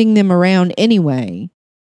sending them around anyway.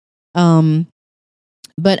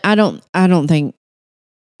 But I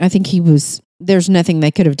think there's nothing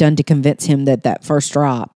they could have done to convince him that first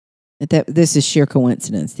drop, that this is sheer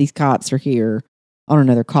coincidence. These cops are here on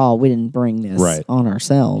another call. We didn't bring this Right. on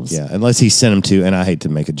ourselves. Yeah. Unless he sent them to, and I hate to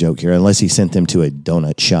make a joke here, unless he sent them to a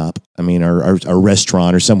donut shop. I mean, or a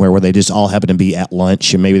restaurant or somewhere where they just all happen to be at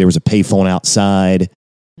lunch and maybe there was a payphone outside.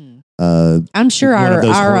 I'm sure One of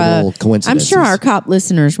those horrible coincidences. our cop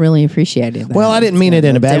listeners really appreciated that. Well, I didn't mean it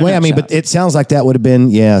in a bad way. I mean, but it sounds like that would have been,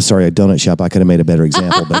 a donut shop. I could have made a better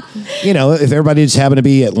example. But, if everybody just happened to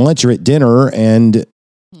be at lunch or at dinner and,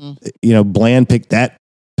 Bland picked that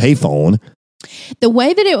payphone. the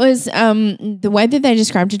way that it was, the way that they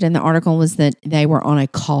described it in the article was that they were on a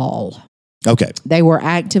call. Okay. They were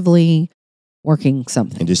actively working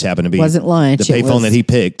something. And just happened to be It wasn't lunch. the It payphone was- that he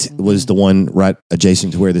picked was the one right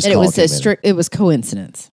adjacent to where this that call it was came a in. strict. It was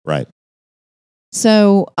coincidence. Right.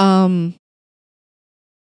 So,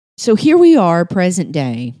 so here we are, present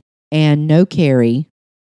day, and no Carrie,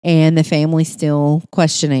 and the family still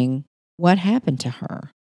questioning what happened to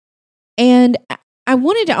her. And I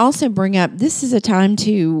wanted to also bring up, this is a time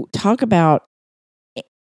to talk about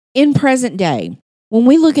in present day. When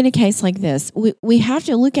we look at a case like this, we have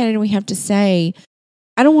to look at it and we have to say,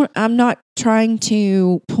 I'm not trying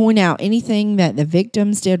to point out anything that the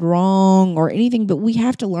victims did wrong or anything, but we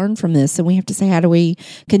have to learn from this, and we have to say, how do we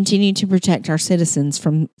continue to protect our citizens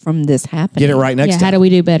from this happening? Get it right next How time. do we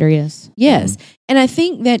do better? Yes. Yes. And I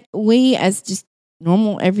think that we, as just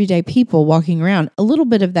normal everyday people walking around, a little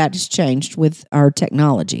bit of that has changed with our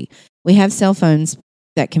technology. We have cell phones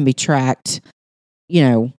that can be tracked,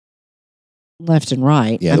 left and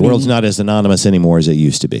right. Yeah, the world's not as anonymous anymore as it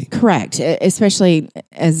used to be. Correct, especially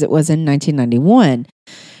as it was in 1991.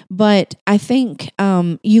 But I think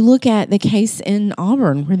you look at the case in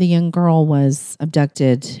Auburn where the young girl was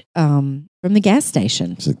abducted from the gas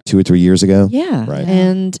station. Was it 2 or 3 years ago? Yeah, Right.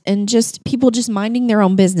 and just people just minding their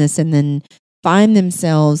own business and then find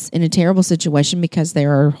themselves in a terrible situation because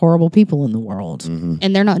there are horrible people in the world. Mhm.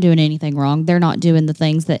 And they're not doing anything wrong. They're not doing the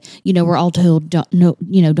things that, we're all told, don't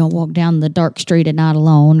walk down the dark street at night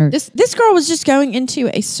alone. Or This girl was just going into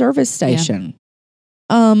a service station.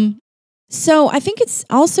 So I think it's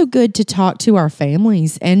also good to talk to our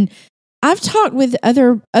families, and I've talked with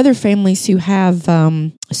other families who have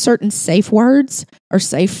certain safe words or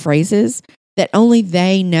safe phrases that only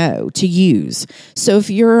they know to use. So if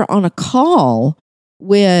you're on a call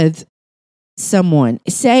with someone,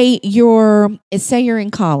 say you're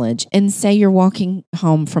in college and say you're walking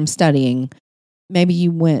home from studying, maybe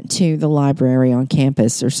you went to the library on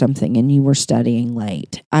campus or something and you were studying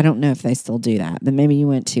late. I don't know if they still do that, but maybe you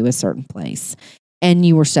went to a certain place and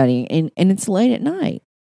you were studying and it's late at night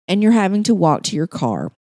and you're having to walk to your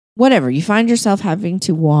car. Whatever, you find yourself having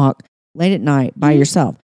to walk late at night by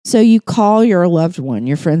yourself. So you call your loved one,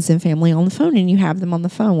 your friends and family on the phone, and you have them on the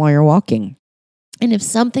phone while you're walking. And if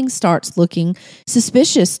something starts looking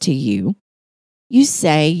suspicious to you, you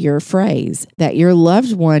say your phrase that your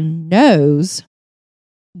loved one knows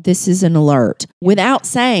this is an alert without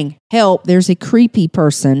saying, help, there's a creepy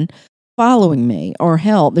person following me, or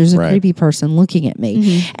help, there's a Right. creepy person looking at me.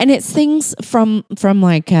 Mhm. And it's things from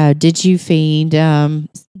like, did you feed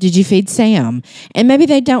Sam? And maybe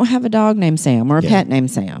they don't have a dog named Sam or a Yeah. pet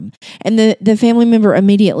named Sam. And the family member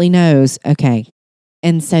immediately knows, okay.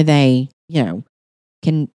 And so they,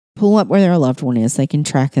 can pull up where their loved one is. They can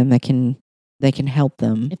track them. They can help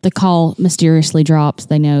them. if the call mysteriously drops,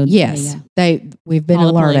 they know. Yes, Yeah. we've been Call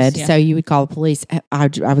the police, alerted. yeah. So you would call the police. I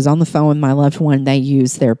was on the phone with my loved one. They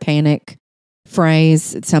use their panic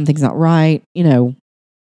phrase. Something's not right.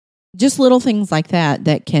 Just little things like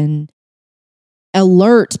that can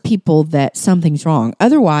alert people that something's wrong.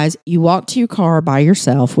 Otherwise, you walk to your car by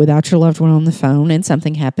yourself without your loved one on the phone, and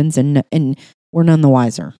something happens, and we're none the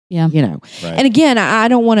wiser. Yeah. You know. Right. And again, I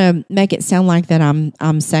don't want to make it sound like that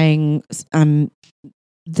I'm saying I'm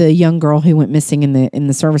the young girl who went missing in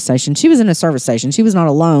the service station. She was in a service station. She was not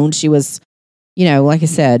alone. She was, you know, like I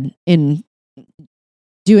said, in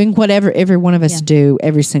doing whatever every one of us Yeah. do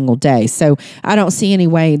every single day. So I don't see any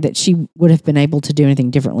way that she would have been able to do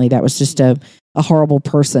anything differently. That was just a horrible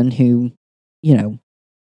person who, you know,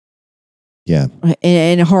 Yeah.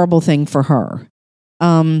 and a horrible thing for her.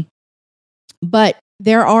 But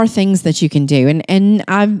there are things that you can do. And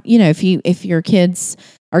I've, you know, if your kids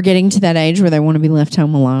are getting to that age where they want to be left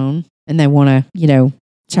home alone and they want to, you know,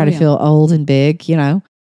 try Oh, to yeah. feel old and big, you know,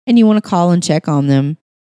 and you want to call and check on them,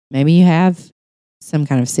 maybe you have some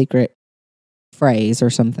kind of secret phrase or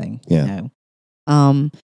something. Yeah. You know.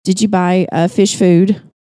 Did you buy fish food?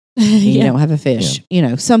 You Yeah. don't have a fish, you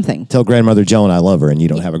know, something. Tell grandmother Joan I love her, and you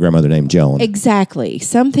don't have a grandmother named Joan. Exactly.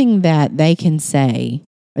 Something that they can say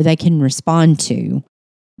or they can respond to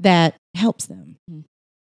that helps them. Mhm.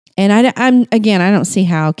 And I don't see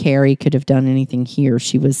how Carrie could have done anything here.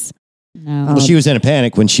 She was, No. Well, she was in a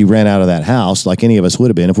panic when she ran out of that house, like any of us would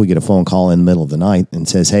have been if we get a phone call in the middle of the night and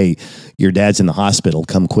says, "Hey, your dad's in the hospital.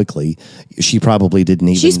 Come quickly." She probably didn't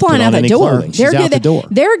even. she's flying put out on that any door. clothing. She's out the door.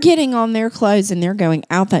 They're getting on their clothes and they're going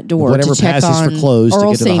out that door Whatever to check passes for on clothes to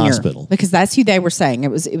Earl get to the Senior, hospital. because that's who they were saying.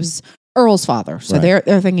 It was Earl's father. So Right.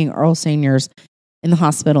 they're thinking Earl Senior's in the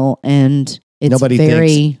hospital, and it's Nobody very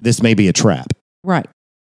thinks this may be a trap. right.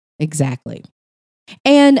 Exactly.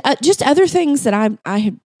 And just other things that I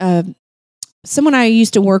had, someone I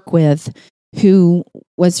used to work with who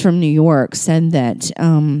was from New York said that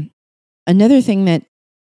another thing that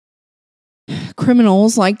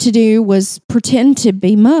criminals like to do was pretend to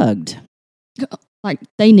be mugged, Like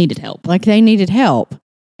they needed help. like they needed help.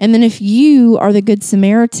 And then if you are the Good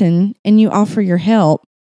Samaritan and you offer your help,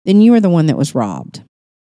 then you are the one that was robbed.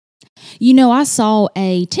 You know, I saw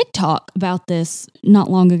a TikTok about this not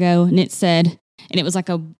long ago, and it said, and it was like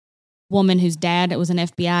a woman whose dad was an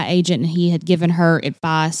FBI agent, and he had given her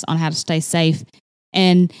advice on how to stay safe.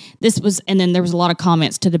 And then there was a lot of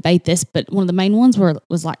comments to debate this, but one of the main ones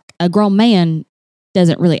was like a grown man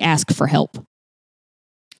doesn't really ask for help.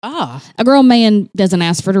 Ah. A grown man doesn't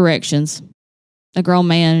ask for directions. A grown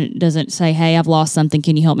man doesn't say, "Hey, I've lost something.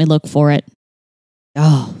 Can you help me look for it?"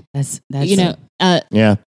 Oh, that's You know,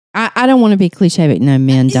 Yeah. I don't want to be cliche, but no,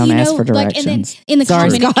 men don't you ask know, for like, and then directions. in the Sorry,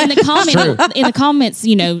 comment, Scott. in the comments,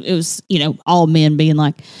 you know, it was, you know, all men being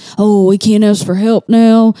like, "Oh, we can't ask for help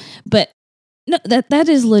now," but no, that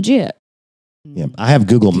is legit. Yeah. I have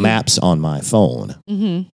Google Maps on my phone.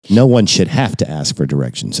 Mm-hmm. No one should have to ask for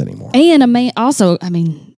directions anymore. And a man also, I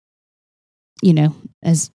mean, you know,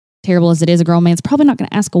 as terrible as it is, a grown man's probably not going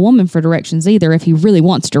to ask a woman for directions either if he really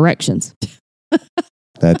wants directions.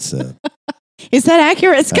 That's Is that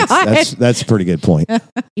accurate, Scott? that's a pretty good point.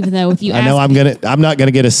 Even though if you I ask, know I'm not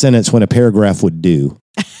gonna get a sentence when a paragraph would do.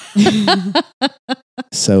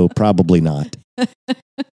 So probably not.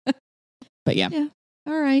 but yeah,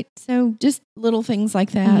 All right. So just little things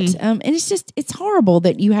like that. Mhm. And it's horrible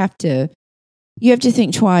that you have to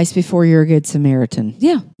think twice before you're a Good Samaritan.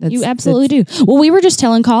 yeah, That's- you absolutely do. Well, we were just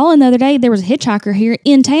telling Colin the other day there was a hitchhiker here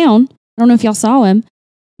in town. I don't know if y'all saw him.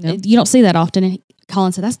 No. You don't see that often. And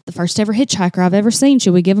Colin said, "That's the first ever hitchhiker I've ever seen.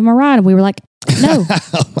 Should we give him a ride?" And we were like, "No,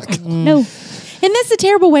 Oh my God. no." And that's a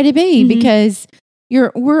terrible way to be Mhm. because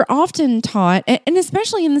we're often taught, and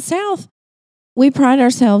especially in the South, we pride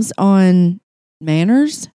ourselves on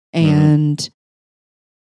manners and,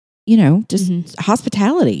 you know, just Mhm.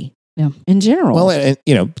 hospitality Yeah. in general. Well, and,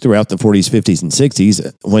 you know, throughout the 40s, 50s, and 60s,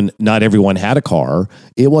 when not everyone had a car,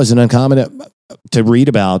 it wasn't uncommon to read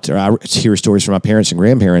about, or I hear stories from my parents and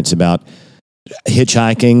grandparents about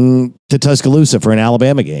hitchhiking to Tuscaloosa for an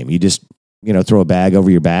Alabama game. You just, you know, throw a bag over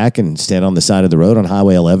your back and stand on the side of the road on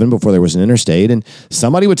Highway 11 before there was an interstate, and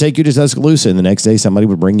somebody would take you to Tuscaloosa, and the next day somebody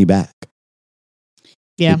would bring you back.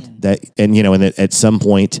 Yeah. And you know, and at some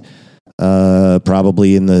point,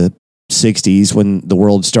 probably in the 60s, when the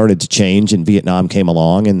world started to change and Vietnam came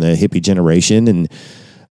along and the hippie generation and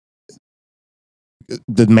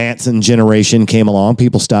the Manson generation came along,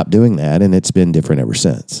 people stopped doing that, and it's been different ever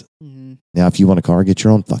since. Mhm. Now, if you want a car, get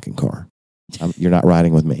your own fucking car. You're not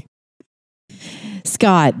riding with me.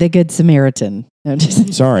 Scott, the Good Samaritan. No,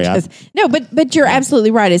 just, Sorry. no, but you're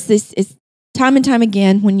absolutely right. It's time and time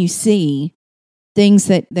again when you see things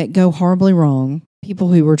that go horribly wrong,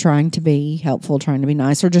 people who were trying to be helpful, trying to be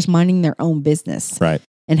nice, or just minding their own business, Right.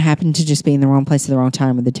 and happen to just be in the wrong place at the wrong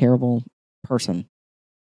time with a terrible person.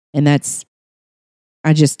 And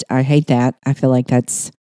I hate that. I feel like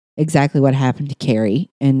that's exactly what happened to Carrie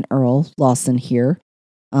and Earl Lawson here.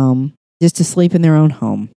 Just to sleep in their own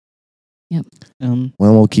home. Um,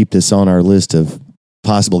 Well, we'll keep this on our list of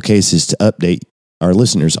possible cases to update our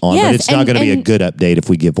listeners on. Yes, but it's not and- going to be a and- good update if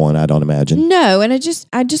we give one, I don't imagine. No, and I just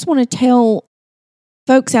want to tell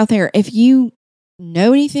folks out there, if you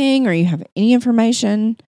know anything or you have any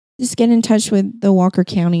information, just get in touch with the Walker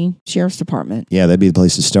County Sheriff's Department Yeah, that'd be the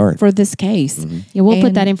place to start. for this case. Mhm. Yeah, we'll put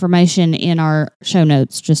And- that information in our show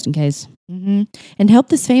notes just in case. Hmm. And help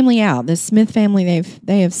this family out. The Smith family,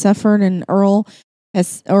 they have suffered, and Earl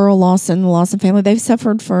Lawson, the Lawson family, they've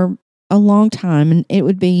suffered for a long time, and it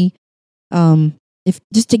would be if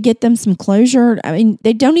just to get them some closure. I mean,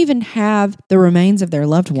 they don't even have the remains of their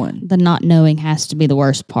loved one. The not knowing has to be the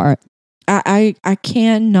worst part. I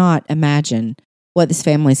cannot imagine what this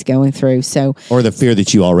family's going through. So Or the fear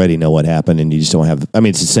that you already know what happened and you just don't have, I mean,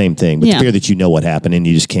 it's the same thing, but Yeah. the fear that you know what happened and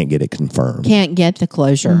you just can't get it confirmed. can't get the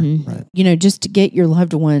closure. Mhm. You know, just to get your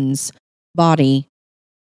loved one's body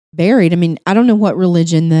buried. I mean, I don't know what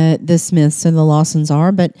religion the Smiths and the Lawsons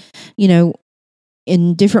are, but you know,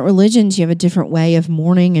 in different religions, you have a different way of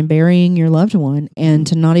mourning and burying your loved one, and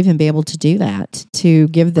to not even be able to do that, to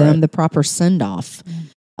give them Right. the proper send off,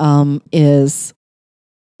 is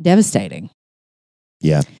devastating.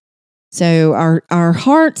 Yeah. So our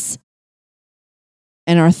hearts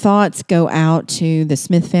and our thoughts go out to the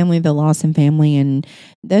Smith family, the Lawson family, and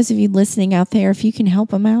those of you listening out there, if you can help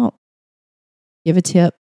them out, give a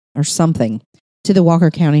tip or something to the Walker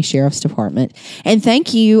County Sheriff's Department. And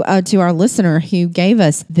thank you to our listener who gave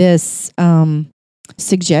us this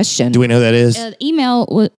suggestion. Do we know who that is? The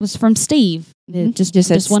email was from Steve. It Just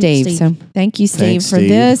said one Steve. So thank you, Steve, Thanks, for Steve.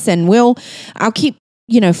 this. And I'll keep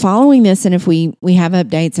following this. And if we have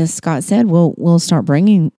updates, as Scott said, we'll start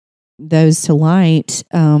bringing those to light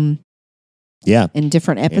Yeah. in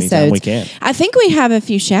different Anytime episodes. we can. I think we have a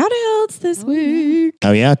few shout outs this week.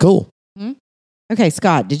 Oh, yeah. Cool. Okay,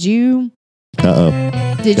 Scott, did you Uh-oh.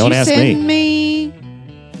 Don't ask send me?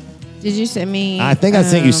 Did you send me? I think I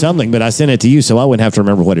sent you something, but I sent it to you so I wouldn't have to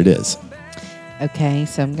remember what it is. Okay,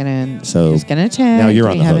 so I'm gonna So just gonna check. now you're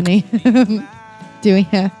on the hook. Any? Do we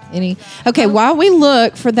have any? Okay, while we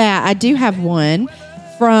look for that, I do have one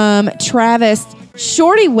from Travis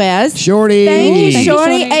Shorty West. Shorty. Thank you, Thank you,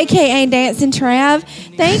 Shorty, Shorty. aka Dancing Trav.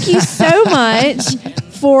 Thank you so much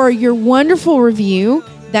for your wonderful review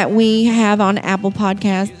that we have on Apple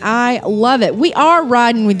Podcasts. I love it. We are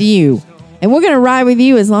riding with you, and we're going to ride with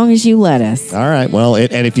you as long as you let us. All right. Well,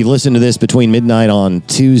 and if you listen to this between midnight on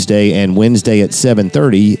Tuesday and Wednesday at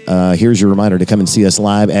 7:30, here's your reminder to come and see us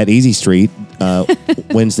live at Easy Street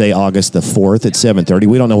Wednesday, August the 4th at 7:30.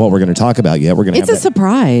 We don't know what we're going to talk about yet. We're going to It's have a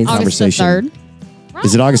surprise. August the conversation. 3rd.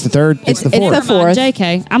 Is it August the 3rd? It's the 4th. It's the 4th.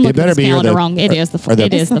 JK. I'm It looking better at be, this or calendar the- wrong. It or- is the or 4th.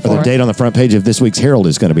 It is the or the 4th. date on the front page of this week's Herald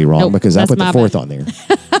is going to be wrong Nope, because I that's put the my 4th bad. on there.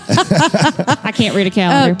 I can't read a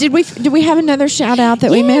calendar. Did we have another shout out that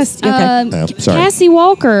we missed? Okay. Oh, sorry. Cassie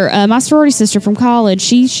Walker, my sorority sister from college,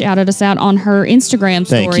 she shouted us out on her Instagram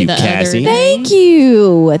story Thank you, the Cassie. other day. Thank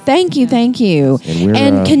you. Thank you. And we're,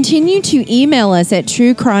 And continue to email us at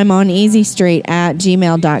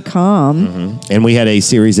truecrimeoneasystreet@gmail.com. And we had a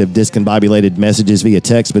series of discombobulated messages via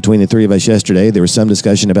text between the three of us yesterday. There was some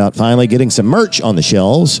discussion about finally getting some merch on the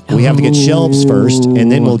shelves. We have to get shelves first,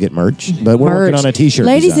 and then we'll get merch. But we're working on a T-shirt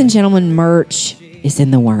Ladies design. and gentlemen, merch is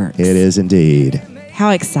in the works. It is indeed.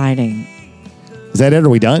 How exciting. Is that it? Are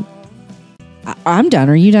we done? I'm done.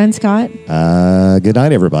 Are you done, Scott? Good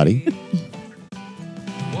night, everybody.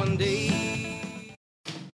 One day